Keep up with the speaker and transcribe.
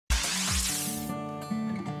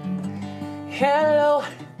Hello,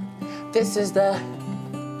 this is the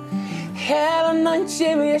Hello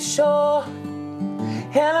Nigeria show.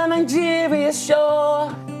 Hello Nigeria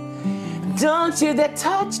show. Don't you dare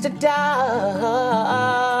touch the dial.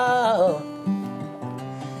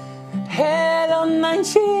 Hello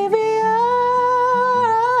Nigeria.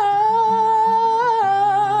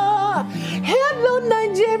 Hello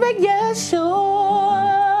Nigeria show.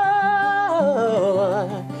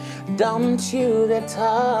 Don't you dare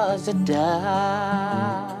touch the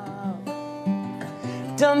dial.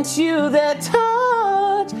 Don't you dare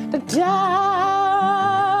touch the dial.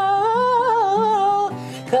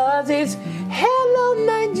 'Cause it's Hello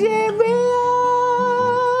Nigeria.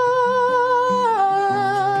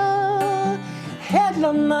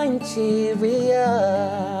 Hello Nigeria.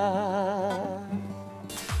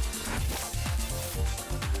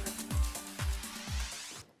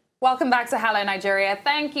 Welcome back to Hello Nigeria.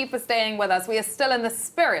 Thank you for staying with us. We are still in the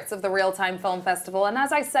spirit of the Realtime Film Festival. And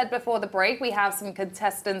as I said before the break, we have some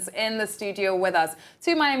contestants in the studio with us.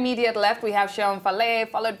 To my immediate left, we have Sean Fale,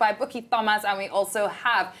 followed by Buki Thomas, and we also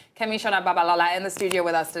have Kemishona Babalola in the studio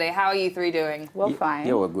with us today. How are you three doing? Well, fine.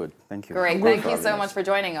 Yeah, we're good. Thank you. Great. Thank you so much for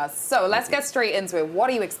joining us. So let's get straight into it. What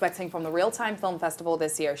are you expecting from the Realtime Film Festival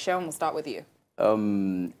this year? Sean, we'll start with you.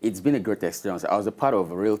 It's been a great experience. I was a part of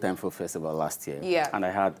a Real-Time Film Festival last year. Yeah. And I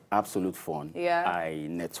had absolute fun. Yeah. I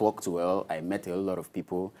networked well. I met a lot of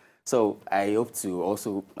people. So I hope to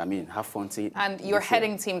also, have fun too. And you're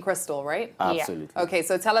heading Team Crystal, right? Absolutely. Yeah. Okay,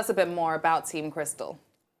 so tell us a bit more about Team Crystal.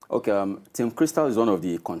 Okay, Team Crystal is one of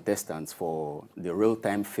the contestants for the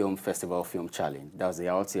Real-Time Film Festival Film Challenge. That's the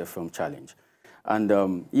RTF Film Challenge. And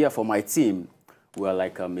for my team, we're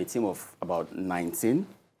like a team of about 19.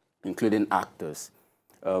 Including actors.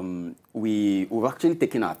 We've actually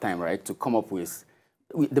taken our time, right, to come up with...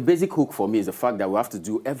 the basic hook for me is the fact that we have to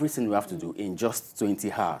do everything we have to do in just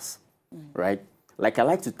 20 hours, right? Like I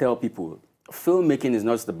like to tell people, filmmaking is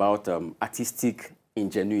not just about artistic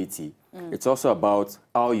ingenuity. It's also about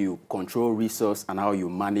how you control resource and how you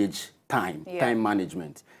manage time, time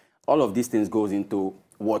management. All of these things goes into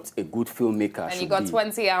what a good filmmaker should be. And you got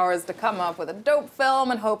 20 hours to come up with a dope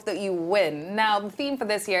film and hope that you win. Now, the theme for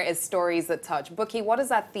this year is Stories That Touch. Buki, what does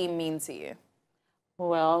that theme mean to you?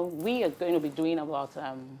 Well, we are going to be doing about,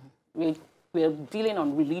 we're dealing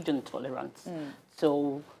on religion tolerance.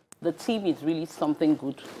 So the theme is really something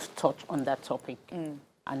good to touch on that topic.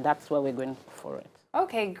 And that's why we're going for it.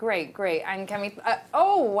 Okay, great, great. And can we...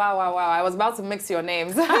 oh, wow. I was about to mix your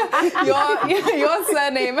names. your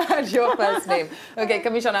surname and your first name. Okay,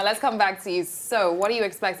 Kamishona, let's come back to you. So, what are you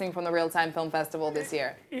expecting from the Real-Time Film Festival this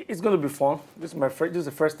year? It's going to be fun. This is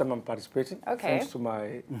the first time I'm participating. Okay. Thanks to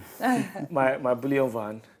my my bullion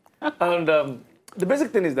van. And the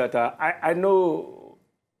basic thing is that I know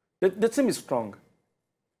the team is strong.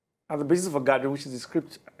 And the basis for gathering, which is the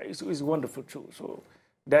script, is wonderful too. So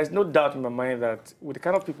there's no doubt in my mind that with the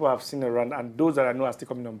kind of people I've seen around and those that I know are still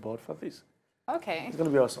coming on board for this, okay, it's going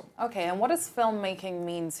to be awesome. Okay, and what does filmmaking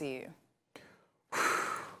mean to you?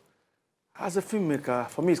 As a filmmaker,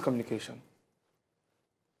 for me, it's communication.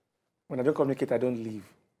 When I don't communicate, I don't live.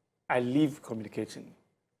 I live communicating.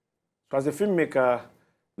 So as a filmmaker,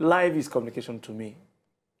 life is communication to me.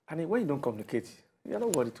 And when you don't communicate, you're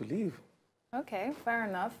not worthy to live. Okay, fair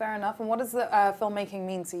enough, fair enough. And what does the filmmaking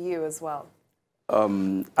mean to you as well?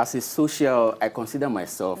 As a social, I consider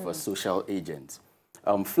myself a social agent.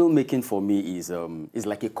 Filmmaking for me is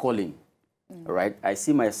like a calling, right? I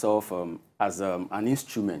see myself as an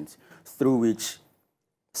instrument through which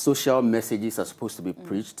social messages are supposed to be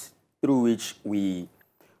preached, through which we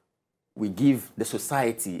give the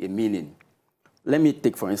society a meaning. Let me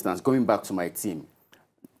take, for instance, going back to my team.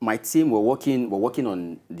 My team, we're working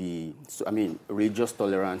on the, religious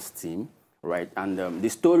tolerance team, right? And the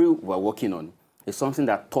story we're working on is something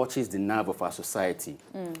that touches the nerve of our society.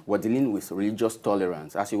 We're dealing with religious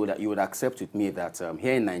tolerance. As you would accept with me that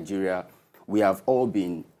here in Nigeria, we have all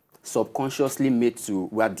been subconsciously made to,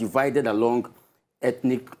 we are divided along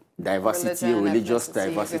ethnic diversity, religious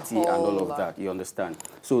diversity, and all of that, you understand?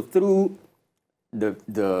 So through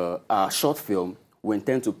the short film, we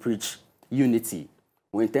intend to preach unity.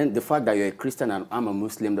 We intend the fact that you're a Christian and I'm a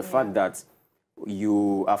Muslim, the fact that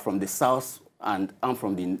you are from the south and I'm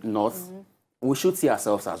from the north, we should see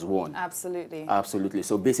ourselves as one. Absolutely. Absolutely.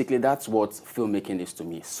 So basically, that's what filmmaking is to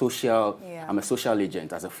me. Social, I'm a social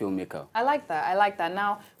agent as a filmmaker. I like that. I like that.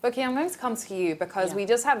 Now, Buki, I'm going to come to you because we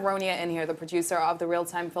just had Ronia in here, the producer of the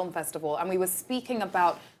Real-Time Film Festival, and we were speaking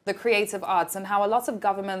about the creative arts and how a lot of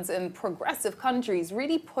governments in progressive countries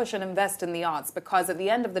really push and invest in the arts because at the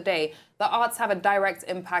end of the day, the arts have a direct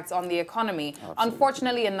impact on the economy. Absolutely.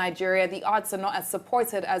 Unfortunately, in Nigeria, the arts are not as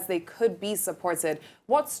supported as they could be supported.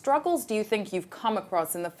 What struggles do you think you've come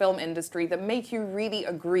across in the film industry that make you really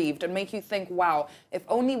aggrieved and make you think, wow, if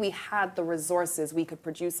only we had the resources, we could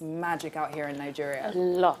produce magic out here in Nigeria? A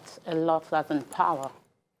lot, as in power,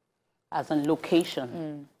 as in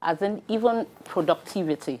location, as in even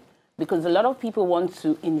productivity. Because a lot of people want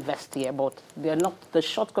to invest here, but they're not, the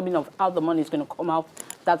shortcoming of how the money is going to come out,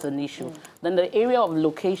 that's an issue. Then the area of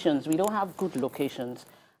locations, we don't have good locations.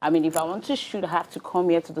 I mean, if I want to shoot, I have to come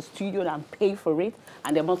here to the studio and pay for it,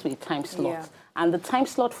 and there must be a time slot. Yeah. And the time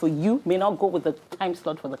slot for you may not go with the time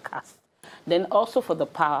slot for the cast. Then also for the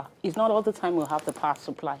power, it's not all the time we'll have the power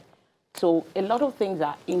supply. So a lot of things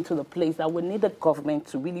are into the place that we need the government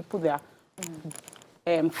to really put their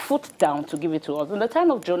foot down to give it to us. In the time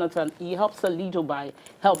of Jonathan, he helps a little by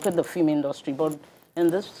helping the film industry, but in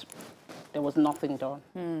this, there was nothing done.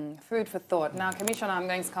 Food for thought. Now, Commissioner, I'm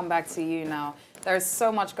going to come back to you now. There's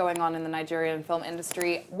so much going on in the Nigerian film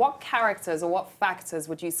industry. What characters or what factors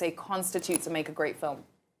would you say constitute to make a great film?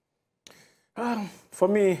 For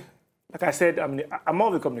me, like I said, I'm more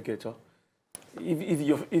of a communicator.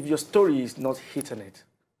 If your story is not hitting it,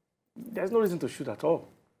 there's no reason to shoot at all.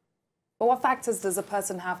 But what factors does a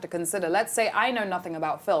person have to consider? Let's say I know nothing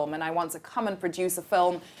about film and I want to come and produce a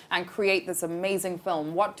film and create this amazing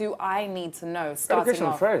film. What do I need to know starting Education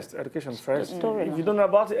off? first. Education first. If you don't know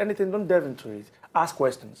about anything, don't delve into it. Ask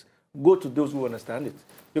questions. Go to those who understand it.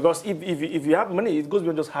 Because if you have money, it goes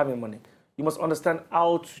beyond just having money. You must understand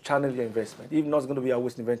how to channel your investment. If not, it's going to be a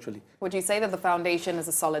waste eventually. Would you say that the foundation is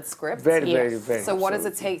a solid script? Very, Yes. very. So what does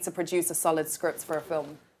it take to produce a solid script for a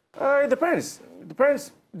film? It depends. It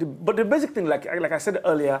depends. But the basic thing, like I said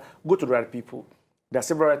earlier, go to the right people. There are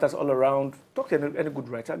several writers all around. Talk to any good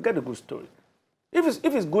writer. Get a good story. If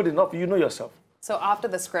it's good enough, you know yourself. So after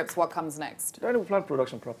the scripts, what comes next? Then we plan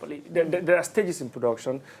production properly. There are stages in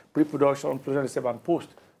production, pre-production, production, and post.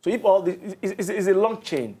 So if all this is a long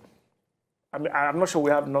chain. I mean, I'm not sure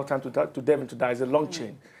we have enough time to delve into that. It's a long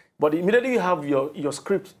chain. But immediately you have your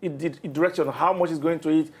script, it directs you on how much is going to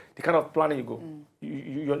it, the kind of planning you go.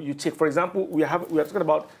 You take, for example, we are talking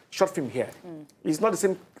about short film here. It's not the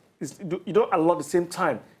same. You don't allot the same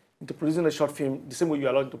time into producing a short film the same way you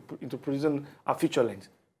allot into producing a feature length.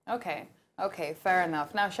 Okay, fair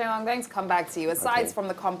enough. Now, Sheo, I'm going to come back to you. Aside from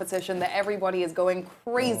the competition that everybody is going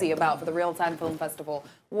crazy about for the Realtime Film Festival,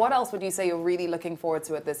 what else would you say you're really looking forward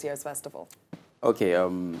to at this year's festival? Okay, I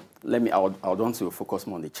would want to focus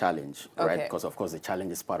more on the challenge, right? Because, of course, the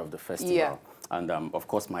challenge is part of the festival. Yeah. And, of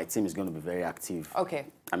course, my team is going to be very active. Okay.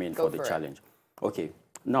 For the challenge. Okay.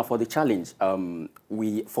 Now, for the challenge,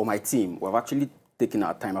 for my team, we've actually taken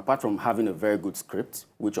our time, apart from having a very good script,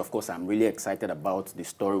 which, of course, I'm really excited about the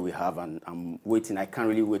story we have, and I'm waiting. I can't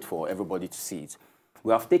really wait for everybody to see it.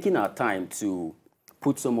 We have taken our time to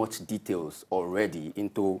put so much details already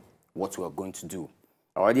into what we're going to do.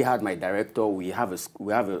 I already had my director. We have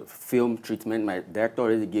a film treatment. My director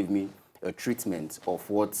already gave me a treatment of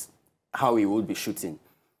how we will be shooting.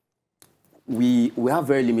 We have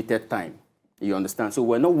very limited time. You understand? So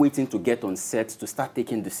we're not waiting to get on set to start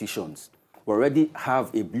taking decisions. We already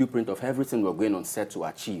have a blueprint of everything we're going on set to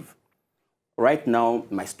achieve. Right now,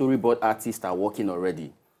 my storyboard artists are working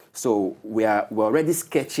already. So we're already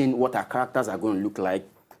sketching what our characters are going to look like,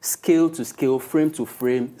 scale to scale, frame to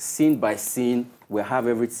frame, scene by scene. We have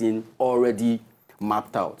everything already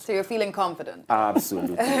mapped out. So you're feeling confident?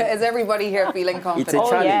 Absolutely. Is everybody here feeling confident? It's a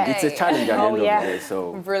challenge. Yeah. It's a challenge at the end of the day.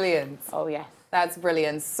 So Brilliant. Oh, yes. That's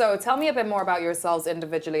brilliant. So tell me a bit more about yourselves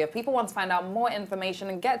individually. If people want to find out more information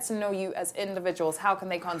and get to know you as individuals, how can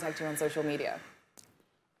they contact you on social media?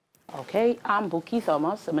 Okay, I'm Buki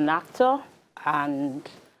Thomas. I'm an actor, and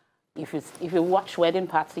if you watch Wedding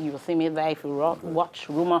Party, you will see me there. If you watch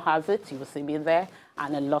Rumor Has It, you will see me there,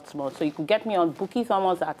 and a lot more. So you can get me on Buki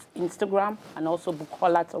Thomas at Instagram and also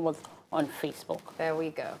Bukola Thomas on Facebook. There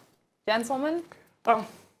we go. Gentlemen?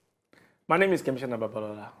 My name is Commissioner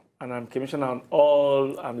Babalola, and I'm commissioner on all.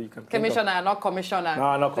 You can Commissioner, not commissioner.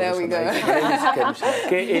 No, not commissioner. There we go. My name is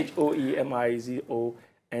Commissioner.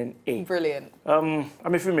 Khomizona. Brilliant. I'm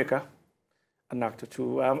a filmmaker, an actor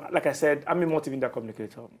too. Like I said, I'm a multimedia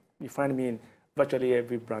communicator. You find me in virtually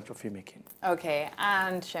every branch of filmmaking. Okay,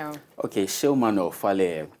 and Sharon? Okay, Showman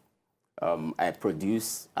Fale. I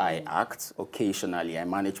produce, I act occasionally, I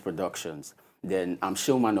manage productions. Then I'm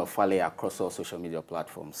Showman of Fale across all social media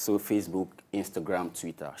platforms. So Facebook, Instagram,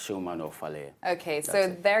 Twitter, Showman of Fale. Okay,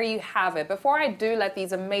 so there you have it. Before I do let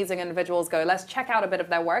these amazing individuals go, let's check out a bit of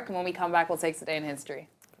their work, and when we come back, we'll take Today in History.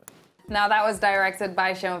 Now that was directed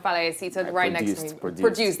by Sean Falaye, seated right next to me.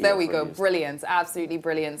 Produced, there we go. Brilliant, absolutely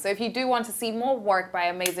brilliant. So if you do want to see more work by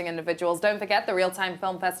amazing individuals, don't forget the Realtime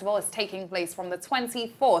Film Festival is taking place from the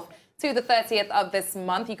 24th to the 30th of this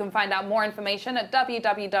month. You can find out more information at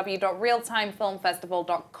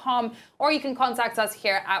www.realtimefilmfestival.com, or you can contact us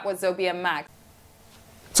here at Wazobia Max.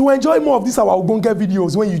 To enjoy more of these our Ogbonge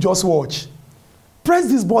videos when you just watch, press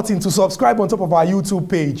this button to subscribe on top of our YouTube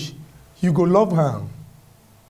page. You go love her.